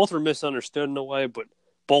both were misunderstood in a way, but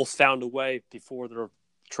both found a way before their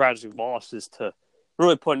tragic losses to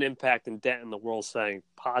really put an impact and dent in the world, saying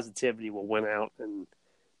positivity will win out and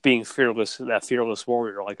being fearless, that fearless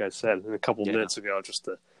warrior, like I said a couple minutes ago, just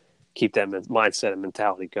to keep that mindset and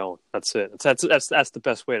mentality going. That's it. That's the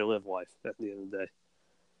best way to live life at the end of the day.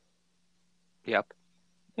 Yep.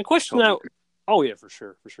 The question now, oh yeah, for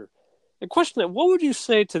sure. The question now, what would you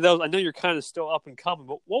say to those? I know you're kind of still up and coming,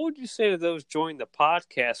 but what would you say to those joining the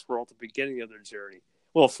podcast world at the beginning of their journey?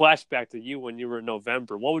 Well, flashback to you when you were in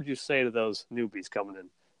November. What would you say to those newbies coming in?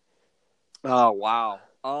 Oh wow.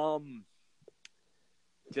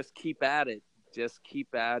 Just keep at it.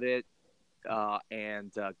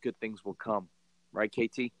 And good things will come. Right,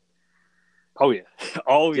 KT? Oh, yeah.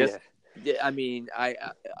 Yeah, I mean,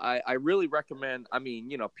 I really recommend, I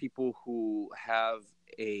mean, people who have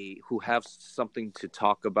something to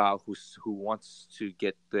talk about, who wants to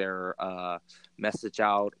get their message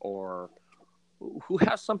out, or who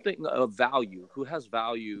has something of value, who has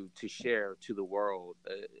value to share to the world.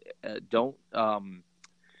 Don't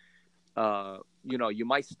you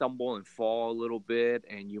might stumble and fall a little bit,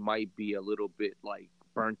 and you might be a little bit like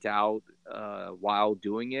burnt out while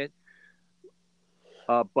doing it.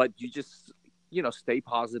 But you just, stay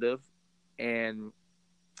positive and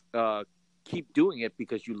keep doing it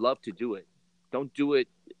because you love to do it. Don't do it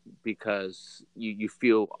because you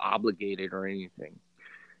feel obligated or anything.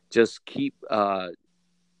 Just keep,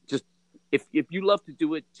 if you love to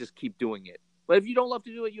do it, just keep doing it. But if you don't love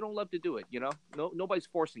to do it, you don't love to do it. Nobody's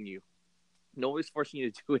forcing you. Nobody's forcing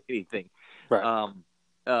you to do anything. Right.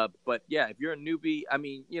 But yeah, if you're a newbie, I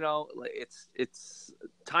mean, it's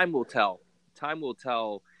time will tell. Time will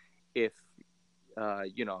tell if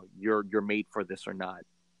you're made for this or not.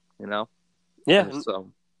 Yeah.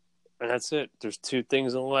 So, and that's it. There's two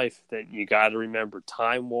things in life that you got to remember.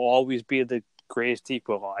 Time will always be the greatest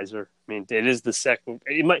equalizer. I mean, it is the second.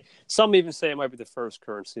 Some even say it might be the first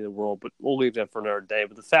currency in the world, but we'll leave that for another day.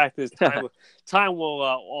 But the fact is, time will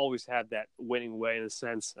always have that winning way in a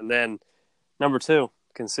sense. And then number two,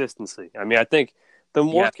 consistency. I mean, I think the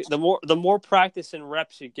more practice and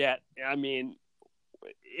reps you get, I mean,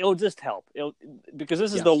 it'll just help. Because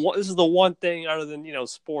this is the one thing other than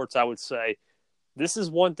sports. I would say this is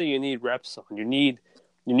one thing you need reps on. You need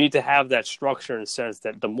to have that structure in the sense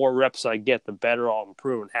that the more reps I get, the better I'll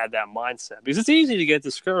improve, and have that mindset. Because it's easy to get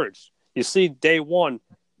discouraged. You see day one,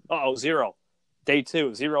 0. Day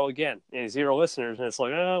 2, 0 again, and 0 listeners, and it's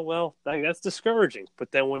like, oh, well, that's discouraging.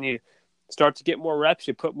 But then when you start to get more reps,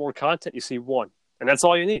 you put more content, you see 1. And that's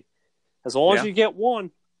all you need. As long as you get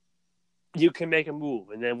 1, you can make a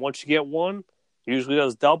move. And then once you get 1, usually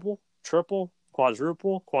does double, triple,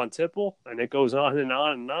 quadruple, quintuple, and it goes on and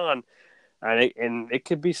on and on. And it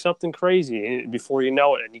could be something crazy before you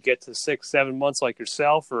know it. And you get to 6, 7 months like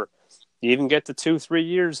yourself, or you even get to 2, 3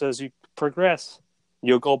 years as you progress.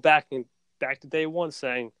 You'll go back to day 1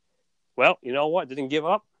 saying, well, you know what? Didn't give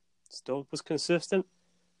up. Still was consistent.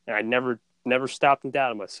 And I never stopped and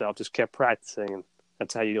doubted myself. Just kept practicing. And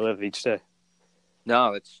that's how you live each day.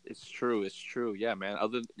 No, it's true. It's true. Yeah, man.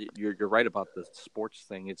 You're right about the sports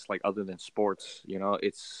thing. It's like other than sports,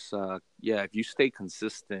 it's if you stay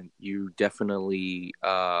consistent, you definitely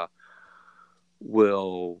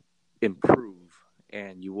will improve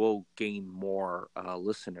and you will gain more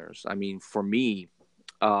listeners. I mean, for me,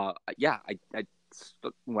 I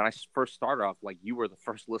when I first started off, like, you were the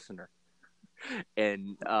first listener.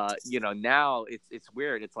 And now it's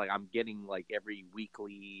weird. It's like I'm getting like every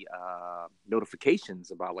weekly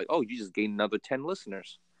notifications about like, oh, you just gained another 10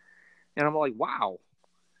 listeners, and I'm like, wow,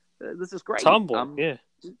 this is great. It's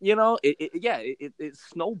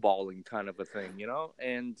snowballing kind of a thing,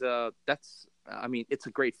 and that's, I mean, it's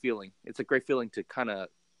a great feeling. It's a great feeling to kind of,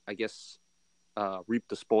 I guess, reap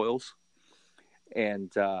the spoils,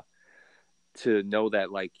 and to know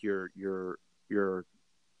that like you're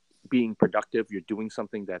being productive, you're doing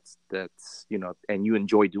something that's and you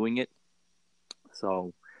enjoy doing it.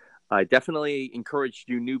 So I definitely encourage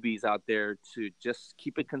you newbies out there to just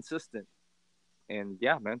keep it consistent. And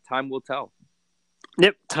yeah, man, time will tell.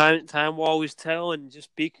 Yep, time will always tell, and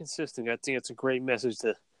just be consistent. I think it's a great message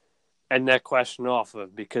to end that question off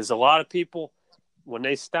of, because a lot of people, when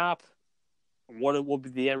they stop, what will be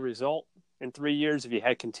the end result in 3 years if you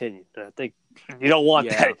had continued? And I think you don't want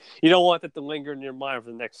that. You don't want that to linger in your mind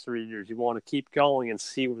for the next 3 years. You want to keep going and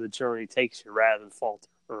see where the journey takes you rather than falter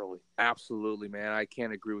early. Absolutely, man. I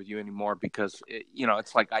can't agree with you anymore because,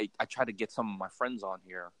 it's like I try to get some of my friends on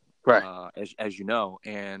here, right? As you know,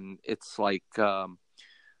 and it's like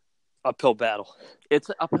uphill battle. It's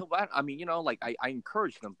an uphill battle. I mean, I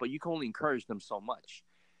encourage them, but you can only encourage them so much.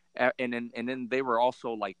 And then they were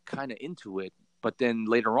also like kind of into it, but then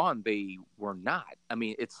later on they were not. I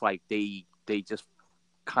mean, it's like they just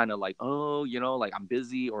kind of like, oh, like I'm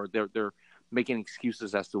busy, or they're making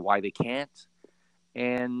excuses as to why they can't.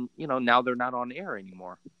 And, now they're not on air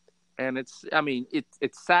anymore. And it's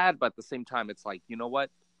sad, but at the same time, it's like, you know what?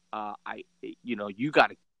 You got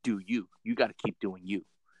to do you. You got to keep doing you.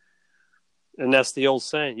 And that's the old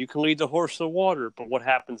saying: you can lead the horse to water, but what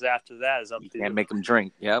happens after that is up to you. You can't make them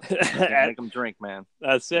drink. Yep, you can't make them drink, man.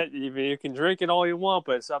 That's it. You can drink it all you want,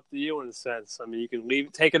 but it's up to you in a sense. I mean, you can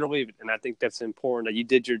take it or leave it, and I think that's important. That you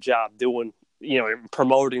did your job doing,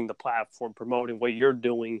 promoting the platform, promoting what you're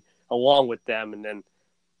doing along with them, and then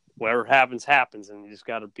whatever happens, happens, and you just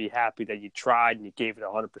got to be happy that you tried and you gave it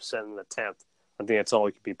 100% in an attempt. I think that's all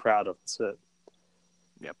you can be proud of. That's it.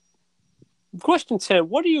 Yep. Question 10,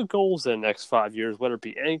 what are your goals in the next 5 years, whether it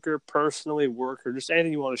be Anchor, personally, work, or just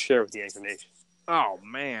anything you want to share with the Anchor Nation? Oh,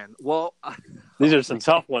 man. Well, these are some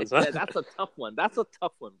tough ones, huh? That's a tough one. That's a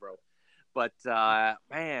tough one, bro. But,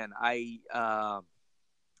 man, I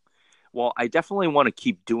definitely want to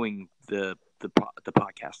keep doing the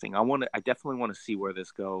podcasting. I definitely want to see where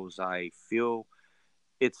this goes. I feel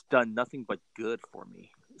it's done nothing but good for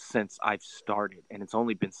me since I've started, and it's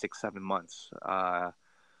only been 6-7 months.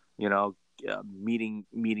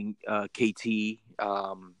 Meeting KT,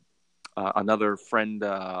 another friend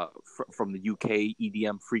from the UK,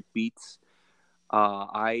 EDM Freak Beats.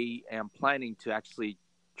 I am planning to actually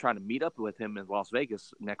try to meet up with him in Las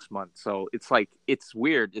Vegas next month. So it's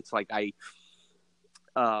weird. It's like I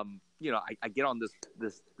get on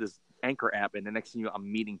this Anchor app, and the next thing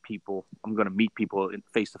I'm meeting people. I'm going to meet people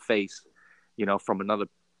face to face, from another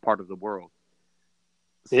part of the world.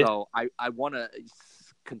 Yeah. So I want to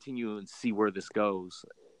continue and see where this goes.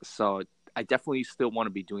 So I definitely still want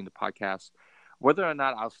to be doing the podcast. Whether or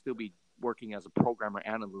not I'll still be working as a programmer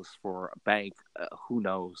analyst for a bank, who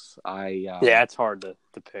knows? It's hard to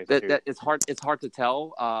pick. It's hard to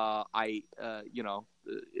tell.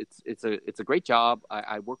 It's a great job.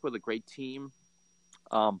 I work with a great team,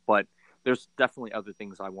 but there's definitely other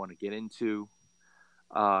things I want to get into.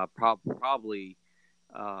 Probably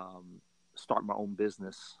start my own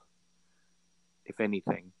business, if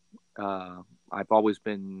anything. I've always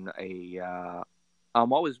been I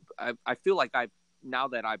feel like now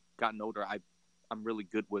that I've gotten older, I'm really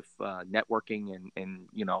good with networking and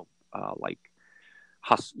like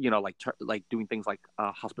doing things like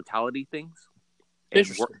hospitality things, and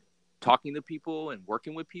talking to people and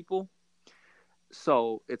working with people.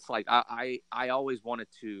 So it's like I always wanted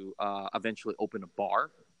to eventually open a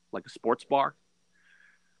bar, like a sports bar.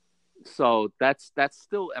 So that's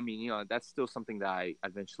still, that's still something that I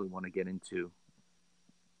eventually want to get into.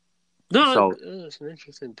 No, it's an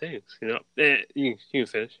interesting thing. You can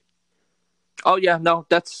finish. Oh yeah, no,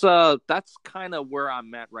 that's kind of where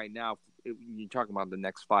I'm at right now. You're talking about the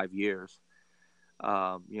next 5 years.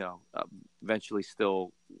 Eventually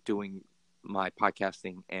still doing my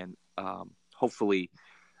podcasting, and hopefully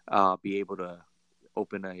be able to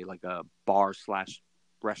open a bar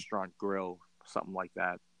 / restaurant grill, something like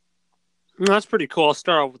that. No, that's pretty cool. I'll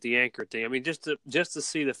start off with the Anchor thing. I mean, just to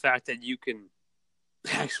see the fact that you can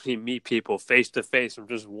actually meet people face to face from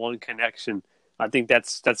just one connection, I think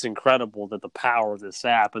that's incredible. That the power of this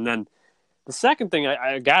app. And then the second thing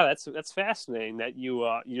I got, that's fascinating. That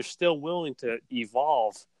you're still willing to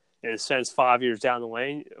evolve in a sense. 5 years down the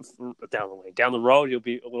road, you'll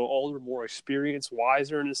be a little older, more experienced,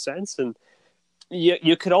 wiser in a sense, and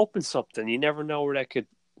you could open something. You never know where that can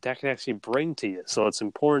actually bring to you. So it's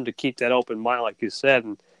important to keep that open mind, like you said.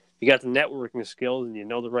 And you got the networking skills and you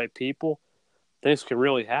know the right people, things can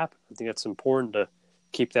really happen. I think it's important to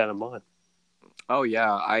keep that in mind. Oh,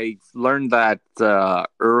 yeah. I learned that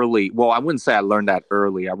early. Well, I wouldn't say I learned that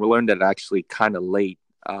early. I learned that actually kind of late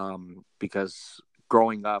because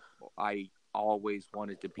growing up, I always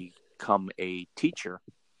wanted to become a teacher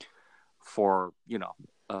for,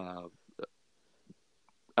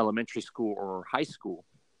 elementary school or high school.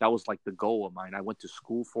 That was like the goal of mine. I went to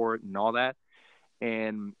school for it and all that.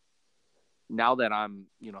 And now that I'm,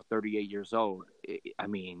 38 years old,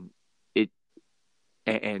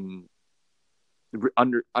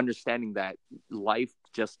 understanding that life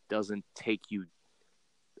just doesn't take you,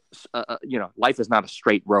 life is not a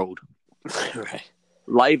straight road. Right.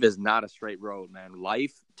 Life is not a straight road, man.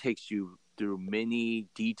 Life takes you through many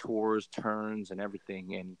detours, turns, and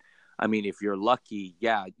everything. And I mean, if you're lucky,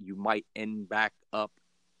 yeah, you might end back up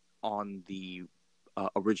on the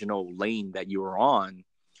original lane that you were on,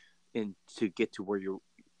 and to get to where you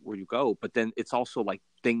go. But then it's also like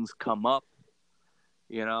things come up,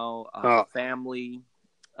 family,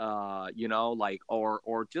 or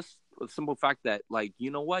just the simple fact that, like,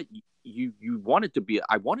 you know what, I wanted to be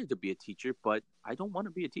a teacher, but I don't want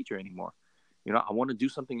to be a teacher anymore. I want to do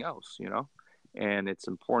something else, and it's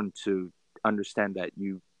important to understand that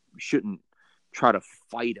you shouldn't try to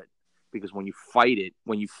fight it, because when you fight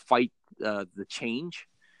the change,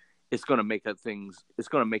 it's going to make the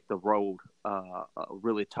road a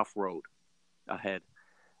really tough road ahead.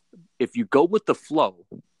 If you go with the flow,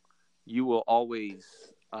 you will always,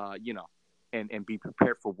 and be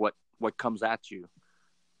prepared for what comes at you.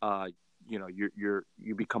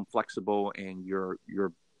 You become flexible, and you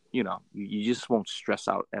just won't stress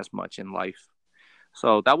out as much in life.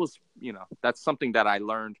 So that was, that's something that I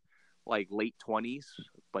learned like late 20s,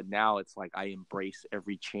 but now it's like I embrace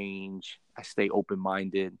every change. I stay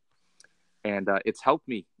open-minded, and it's helped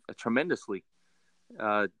me tremendously,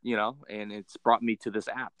 and it's brought me to this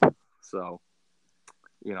app. So,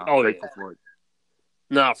 grateful for it.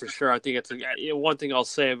 No, for sure. I think it's one thing I'll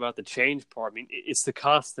say about the change part. I mean, it's the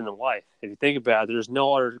constant in life. If you think about it, there's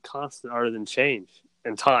no other constant other than change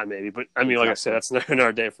and time, maybe. But I mean, like I said, that's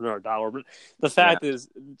another day for another dollar. But the fact is,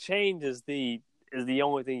 change is the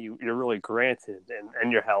only thing you're really granted,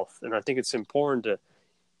 and your health. And I think it's important to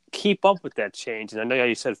keep up with that change. And I know how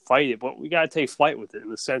you said fight it, but we got to take flight with it, in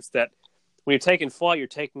the sense that when you're taking flight, you're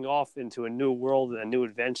taking off into a new world and a new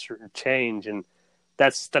adventure and change. And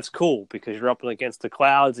that's cool, because you're up against the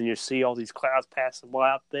clouds, and you see all these clouds passing by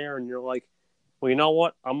out there, and you're like, well, you know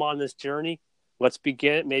what? I'm on this journey. Let's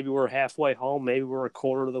begin it. Maybe we're halfway home. Maybe we're a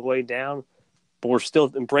quarter of the way down, but we're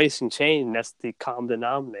still embracing change, and that's the common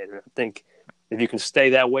denominator. I think if you can stay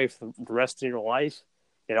that way for the rest of your life,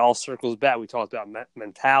 it all circles back. We talked about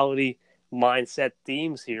mentality, mindset,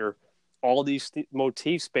 themes here. All these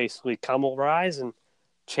motifs basically come arise, and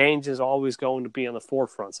change is always going to be on the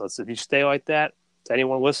forefront. So if you stay like that, to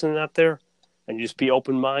anyone listening out there, and you just be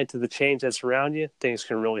open-minded to the change that's around you, things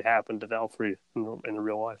can really happen, develop for you in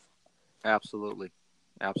real life. Absolutely.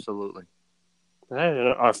 Absolutely. All right, and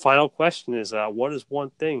our final question is, what is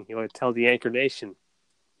one thing you want to tell the Anchor Nation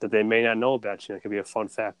that they may not know about you? It could be a fun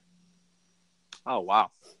fact. Oh,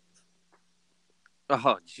 wow.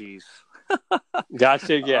 Oh, jeez.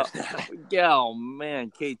 Gotcha again. Oh,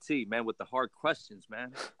 man, KT, man, with the hard questions,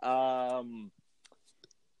 man.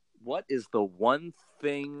 What is the one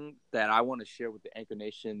thing that I want to share with the Anchor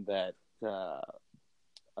Nation that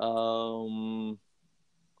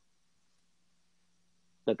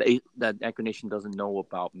that Anchor Nation doesn't know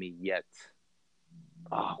about me yet?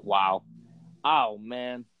 Oh, wow. Oh,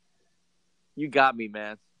 man. You got me,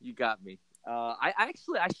 man. You got me. I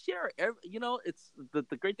share it's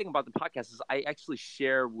the great thing about the podcast is I actually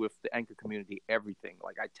share with the Anchor community everything.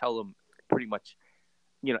 Like, I tell them pretty much,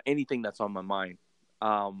 anything that's on my mind.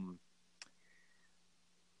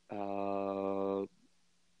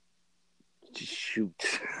 Shoot.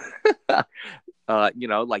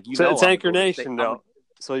 It's Anchor Nation, though,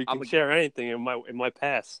 so you can share anything. In my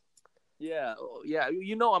past. Yeah.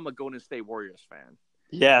 I'm a Golden State Warriors fan.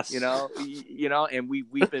 Yes. And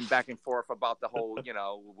we've been back and forth about the whole,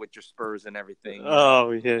 with your Spurs and everything. Oh,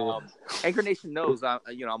 yeah. Anchor Nation knows, I'm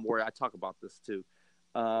worried. I talk about this too.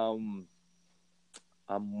 I'm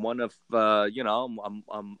one of,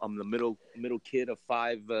 I'm the middle kid of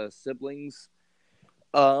 5 siblings.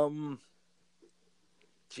 Man,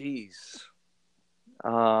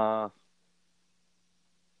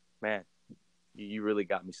 you really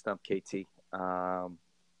got me stumped, KT.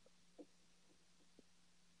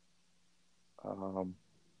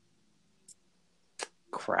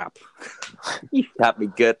 Crap. You got me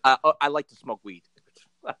good. I like to smoke weed.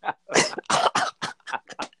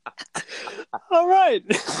 All right.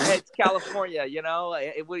 It's California, I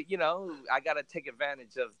got to take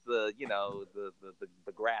advantage of the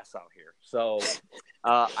grass out here. So,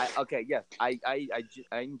 I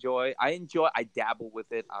dabble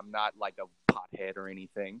with it. I'm not like a pothead or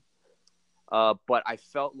anything. But I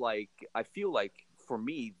feel like for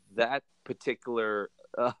me, that particular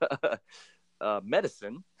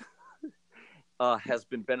medicine has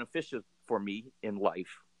been beneficial for me in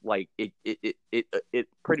life. Like it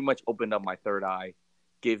pretty much opened up my third eye,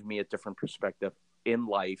 gave me a different perspective in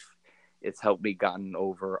life. It's helped me gotten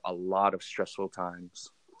over a lot of stressful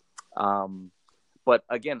times. But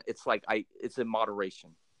again, it's like it's in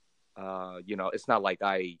moderation. It's not like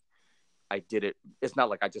I did it. It's not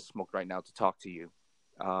like I just smoked right now to talk to you.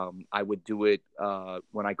 I would do it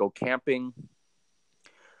when I go camping,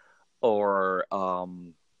 or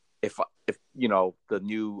if the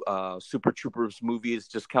new Super Troopers movie is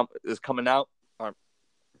coming out,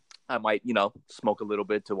 I might smoke a little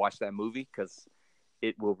bit to watch that movie because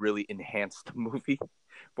it will really enhance the movie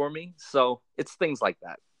for me. So it's things like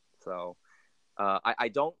that. So I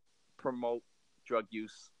don't promote drug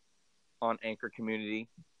use on Anchor Community.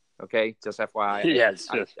 Okay, just FYI. Yes.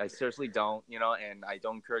 I seriously don't, and I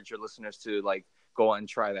don't encourage your listeners to like go on and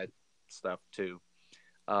try that stuff too.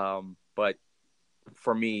 But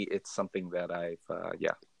for me, it's something that I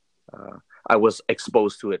was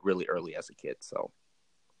exposed to it really early as a kid. So,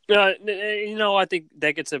 I think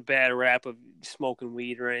that gets a bad rap of smoking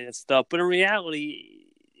weed or any of that stuff. But in reality,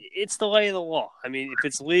 it's the lay of the law. I mean, if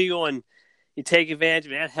it's legal and you take advantage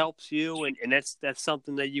of it, that helps you, and that's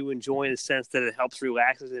something that you enjoy in the sense that it helps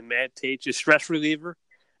relax and meditate, your stress reliever.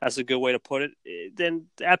 That's a good way to put it. Then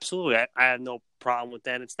absolutely, I have no problem with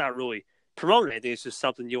that. It's not really promoting anything. It's just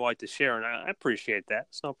something you like to share, and I appreciate that.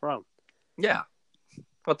 It's no problem. Yeah.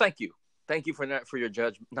 Well, thank you for that, for your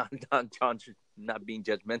not being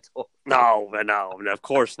judgmental. No, of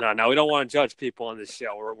course not. No, we don't want to judge people on this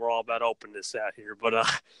show. We're all about openness out here, but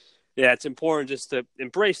yeah, it's important just to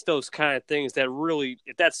embrace those kind of things that really,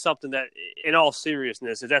 if that's something that, in all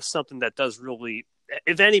seriousness, if that's something that does really,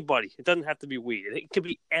 if anybody, it doesn't have to be weed. It could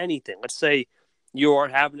be anything. Let's say you are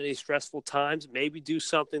having any stressful times, maybe do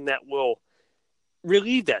something that will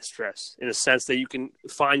relieve that stress in a sense that you can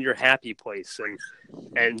find your happy place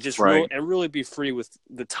and just right. really be free with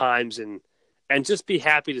the times and just be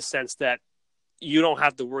happy in the sense that you don't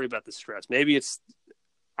have to worry about the stress. Maybe it's,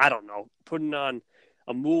 I don't know, putting on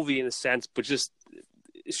a movie in a sense, but just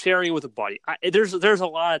sharing it with a buddy. There's a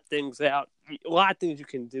lot of things you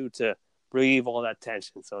can do to relieve all that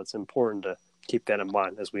tension. So it's important to keep that in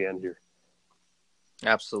mind as we end here.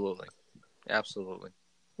 Absolutely. All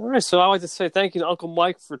right, so I'd like to say thank you to Uncle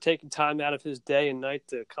Mike for taking time out of his day and night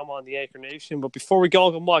to come on the Anchor Nation. But before we go,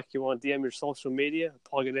 Uncle Mike, you want to DM your social media,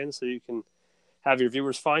 plug it in so you can have your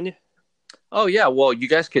viewers find you? Oh, yeah. Well, you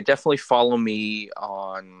guys could definitely follow me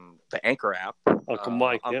on the Anchor app. Uncle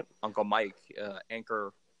Mike, yep. Uncle Mike,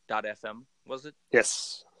 Anchor.fm, was it?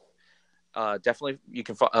 Yes. Definitely, you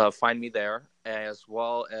can find me there, as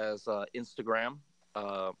well as Instagram,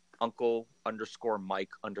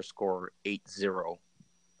 Uncle_Mike_80.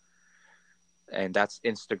 And that's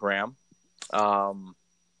Instagram. And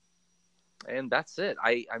that's it.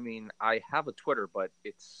 I mean, I have a Twitter, but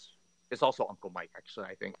it's also Uncle Mike, actually,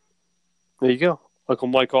 I think. There you go. Uncle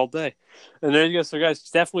Mike all day. And there you go. So, guys,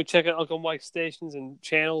 definitely check out Uncle Mike's stations and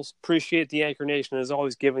channels. Appreciate the Anchor Nation as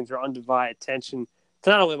always giving their undivided attention to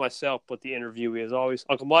not only myself, but the interviewee as always.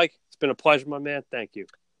 Uncle Mike, it's been a pleasure, my man. Thank you.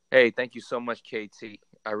 Hey, thank you so much, KT.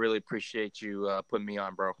 I really appreciate you putting me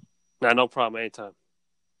on, bro. No problem. Anytime.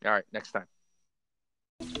 All right, next time.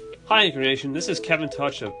 Hi, Anchor Nation. This is Kevin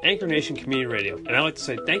Touch of Anchor Nation Community Radio, and I'd like to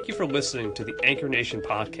say thank you for listening to the Anchor Nation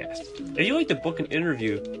podcast. If you'd like to book an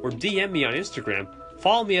interview or DM me on Instagram,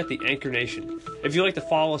 follow me at the Anchor Nation. If you'd like to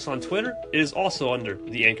follow us on Twitter, it is also under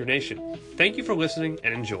the Anchor Nation. Thank you for listening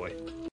and enjoy.